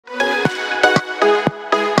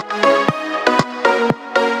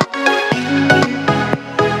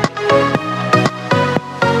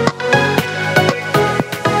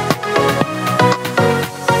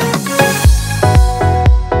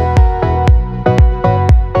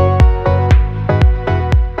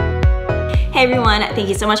Hey everyone, thank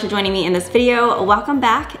you so much for joining me in this video. Welcome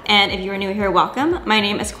back, and if you are new here, welcome. My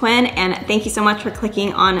name is Quynh, and thank you so much for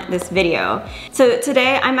clicking on this video. So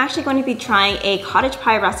today I'm actually going to be trying a cottage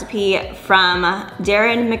pie recipe from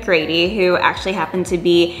Darren McGrady, who actually happened to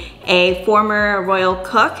be a former royal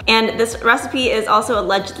cook. And this recipe is also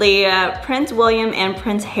allegedly Prince William and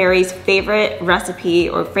Prince Harry's favorite recipe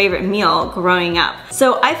or favorite meal growing up.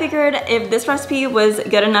 So I figured if this recipe was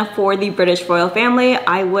good enough for the British royal family,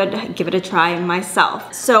 I would give it a try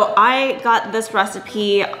myself. So I got this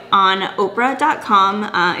recipe on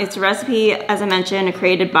Oprah.com. It's a recipe, as I mentioned,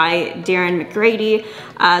 created by Darren McGrady,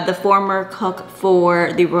 the former cook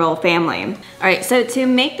for the royal family. All right, so to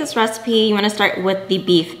make this recipe, you want to start with the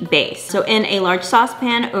beef base. So in a large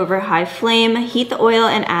saucepan over high flame, heat the oil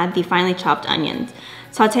and add the finely chopped onions.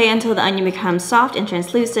 Saute until the onion becomes soft and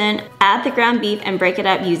translucent. Add the ground beef and break it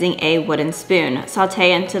up using a wooden spoon.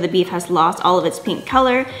 Saute until the beef has lost all of its pink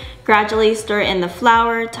color. Gradually stir in the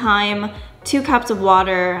flour, thyme, 2 cups of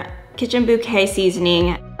water, kitchen bouquet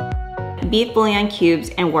seasoning, beef bouillon cubes,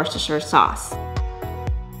 and Worcestershire sauce.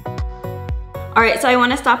 All right, so I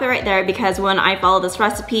want to stop it right there because when I followed this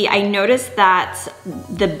recipe, I noticed that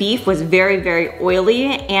the beef was very, very oily,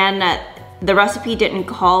 and the recipe didn't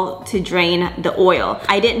call to drain the oil.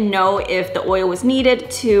 I didn't know if the oil was needed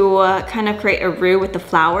to kind of create a roux with the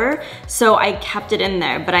flour, so I kept it in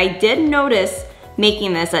there. But I did notice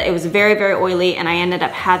making this that it was very, very oily, and I ended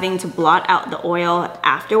up having to blot out the oil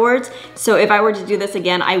afterwards. So if I were to do this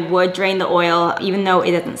again, I would drain the oil, even though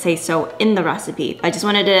it doesn't say so in the recipe. I just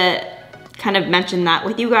wanted to kind of mention that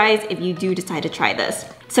with you guys if you do decide to try this.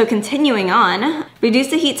 So continuing on, reduce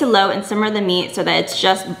the heat to low and simmer the meat so that it's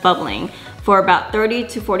just bubbling for about 30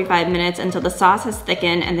 to 45 minutes until the sauce has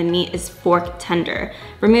thickened and the meat is fork tender.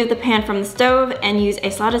 Remove the pan from the stove and use a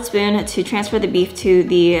slotted spoon to transfer the beef to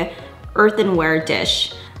the earthenware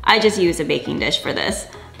dish. I just use a baking dish for this.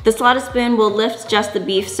 The slotted spoon will lift just the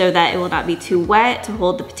beef so that it will not be too wet to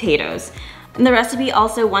hold the potatoes. And the recipe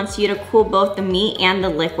also wants you to cool both the meat and the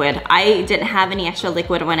liquid. I didn't have any extra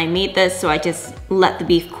liquid when I made this, so I just let the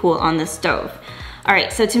beef cool on the stove. All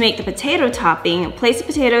right, so to make the potato topping, place the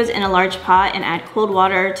potatoes in a large pot and add cold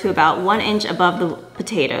water to about 1 inch above the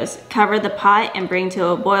potatoes. Cover the pot and bring to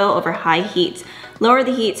a boil over high heat. Lower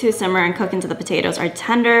the heat to a simmer and cook until the potatoes are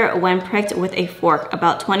tender when pricked with a fork,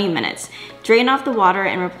 about 20 minutes. Drain off the water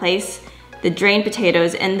and replace the drained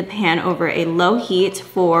potatoes in the pan over a low heat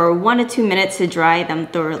for 1 to 2 minutes to dry them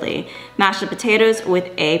thoroughly. Mash the potatoes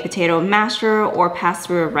with a potato masher or pass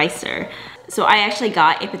through a ricer. So I actually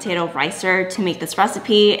got a potato ricer to make this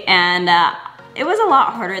recipe, and it was a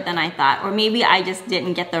lot harder than I thought, or maybe I just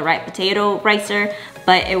didn't get the right potato ricer,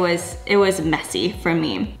 but it was messy for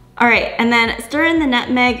me. All right, and then stir in the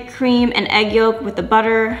nutmeg, cream, and egg yolk with the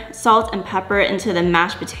butter, salt, and pepper into the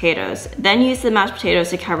mashed potatoes. Then use the mashed potatoes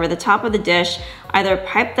to cover the top of the dish. Either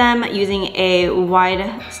pipe them using a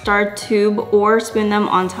wide starred tube or spoon them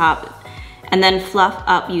on top, and then fluff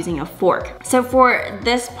up using a fork. So for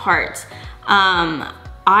this part,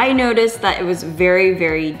 I noticed that it was very,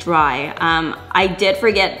 very dry. I did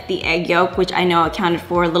forget the egg yolk, which I know accounted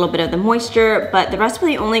for a little bit of the moisture, but the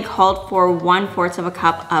recipe only called for 1/4 of a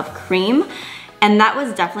cup of cream, and that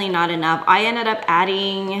was definitely not enough. I ended up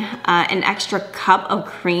adding an extra cup of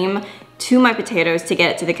cream to my potatoes to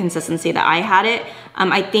get it to the consistency that I had it.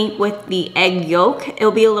 I think with the egg yolk,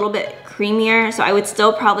 it'll be a little bit creamier, so I would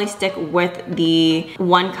still probably stick with the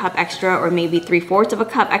 1 cup extra or maybe 3/4 of a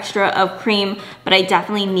cup extra of cream, but I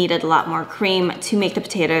definitely needed a lot more cream to make the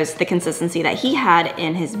potatoes the consistency that he had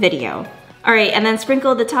in his video. All right, and then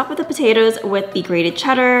sprinkle the top of the potatoes with the grated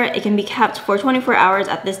cheddar. It can be kept for 24 hours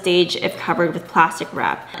at this stage if covered with plastic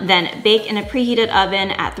wrap. Then bake in a preheated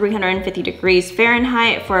oven at 350 degrees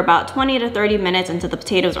Fahrenheit for about 20 to 30 minutes until the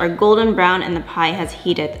potatoes are golden brown and the pie has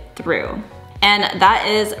heated through. And that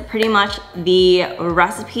is pretty much the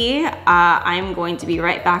recipe. I'm going to be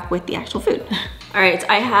right back with the actual food. All right, so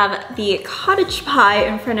I have the cottage pie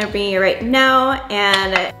in front of me right now,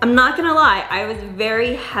 and I'm not gonna lie, I was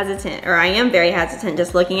very hesitant, or I am very hesitant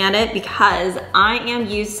just looking at it, because I am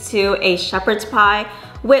used to a shepherd's pie,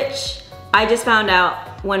 which I just found out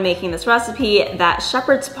when making this recipe that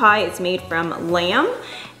shepherd's pie is made from lamb,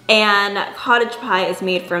 and cottage pie is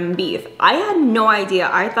made from beef. I had no idea.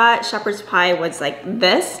 I thought shepherd's pie was like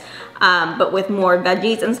this, but with more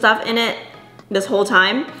veggies and stuff in it this whole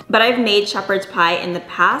time. But I've made shepherd's pie in the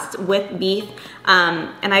past with beef,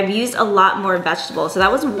 and I've used a lot more vegetables. So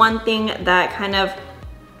that was one thing that kind of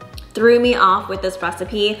threw me off with this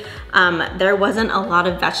recipe. There wasn't a lot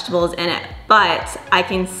of vegetables in it, but I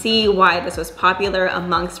can see why this was popular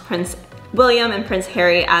amongst Prince William and Prince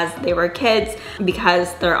Harry as they were kids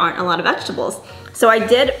because there aren't a lot of vegetables. So I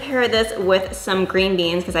did pair this with some green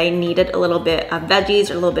beans because I needed a little bit of veggies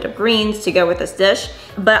or a little bit of greens to go with this dish.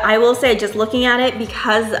 But I will say, just looking at it,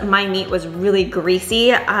 because my meat was really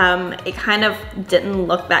greasy, it kind of didn't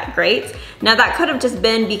look that great. Now that could have just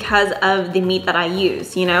been because of the meat that I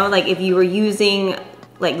used, you know? Like if you were using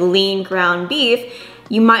like lean ground beef,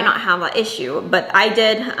 you might not have that issue, but I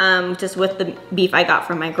did just with the beef I got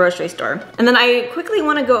from my grocery store. And then I quickly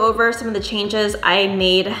wanna go over some of the changes I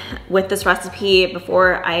made with this recipe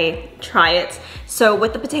before I try it. So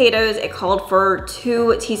with the potatoes, it called for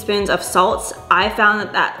 2 teaspoons of salt. I found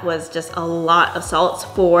that that was just a lot of salt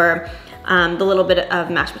for the little bit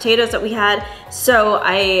of mashed potatoes that we had. So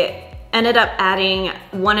I ended up adding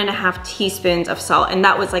 1.5 teaspoons of salt, and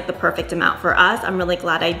that was like the perfect amount for us. I'm really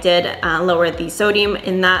glad I did lower the sodium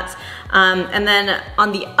in that. And then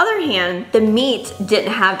on the other hand, the meat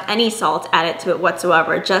didn't have any salt added to it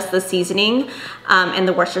whatsoever, just the seasoning and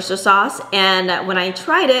the Worcestershire sauce. And when I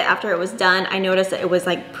tried it after it was done, I noticed that it was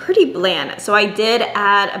like pretty bland. So I did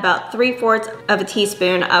add about 3/4 of a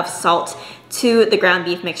teaspoon of salt to the ground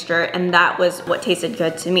beef mixture, and that was what tasted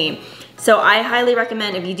good to me. So I highly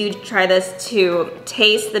recommend, if you do try this, to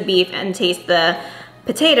taste the beef and taste the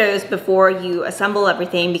potatoes before you assemble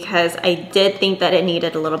everything, because I did think that it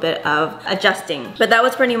needed a little bit of adjusting. But that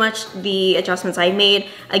was pretty much the adjustments I made.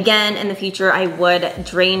 Again, in the future, I would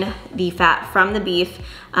drain the fat from the beef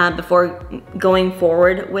before going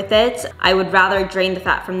forward with it. I would rather drain the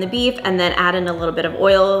fat from the beef and then add in a little bit of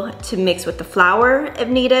oil to mix with the flour if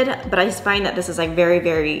needed, but I just find that this is like very,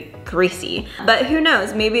 very greasy. But who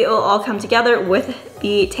knows, maybe it will all come together with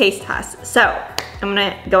the taste test. So I'm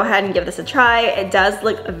gonna go ahead and give this a try. It does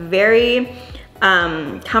look very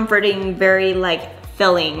comforting, very like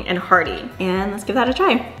filling and hearty. And let's give that a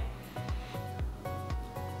try.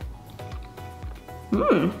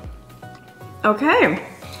 Okay.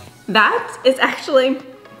 That is actually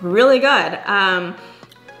really good.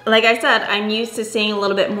 Like I said, I'm used to seeing a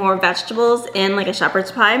little bit more vegetables in like a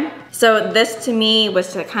shepherd's pie. So this to me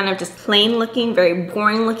was kind of just plain looking, very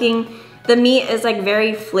boring looking. The meat is like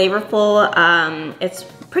very flavorful. It's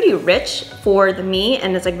pretty rich for the meat,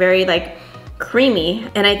 and it's like very like creamy.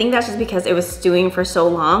 And I think that's just because it was stewing for so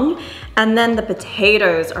long. And then the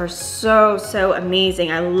potatoes are so, so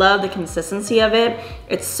amazing. I love the consistency of it.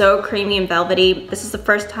 It's so creamy and velvety. This is the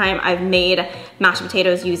first time I've made mashed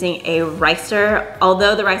potatoes using a ricer.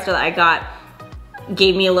 Although the ricer that I got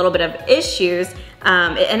gave me a little bit of issues,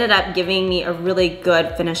 it ended up giving me a really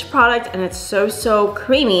good finished product, and it's so, so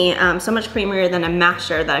creamy, so much creamier than a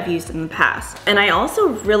masher that I've used in the past. And I also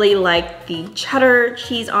really like the cheddar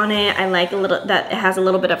cheese on it. I like that it has a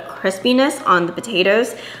little bit of crispiness on the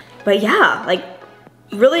potatoes. But yeah, like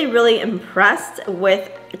really, really impressed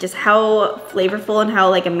with just how flavorful and how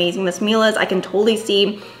like amazing this meal is. I can totally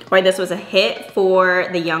see why this was a hit for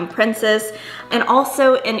the young princess. And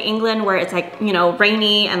also in England, where it's like, you know,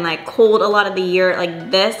 rainy and like cold a lot of the year,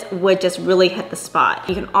 like this would just really hit the spot.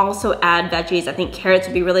 You can also add veggies. I think carrots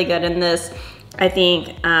would be really good in this. I think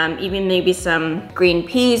even maybe some green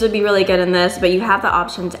peas would be really good in this, but you have the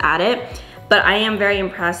option to add it. But I am very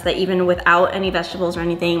impressed that even without any vegetables or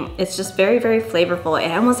anything, it's just very, very flavorful.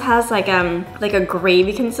 It almost has like a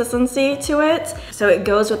gravy consistency to it. So it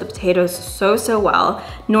goes with the potatoes so, so well.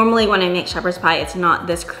 Normally when I make shepherd's pie, it's not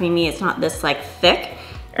this creamy, it's not this like thick.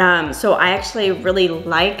 So I actually really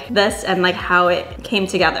like this and like how it came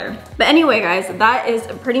together. But anyway guys, that is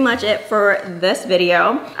pretty much it for this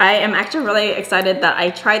video. I am actually really excited that I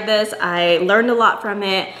tried this. I learned a lot from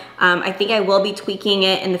it. I think I will be tweaking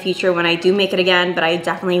it in the future when I do make it again, but I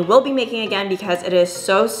definitely will be making it again because it is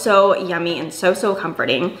so, so yummy and so, so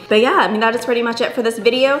comforting. But yeah, I mean, that is pretty much it for this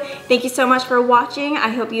video. Thank you so much for watching. I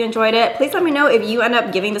hope you enjoyed it. Please let me know if you end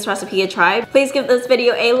up giving this recipe a try. Please give this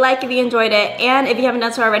video a like if you enjoyed it. And if you haven't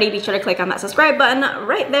done so already, be sure to click on that subscribe button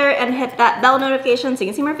right there and hit that bell notification so you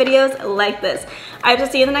can see more videos like this. I hope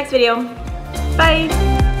to see you in the next video. Bye.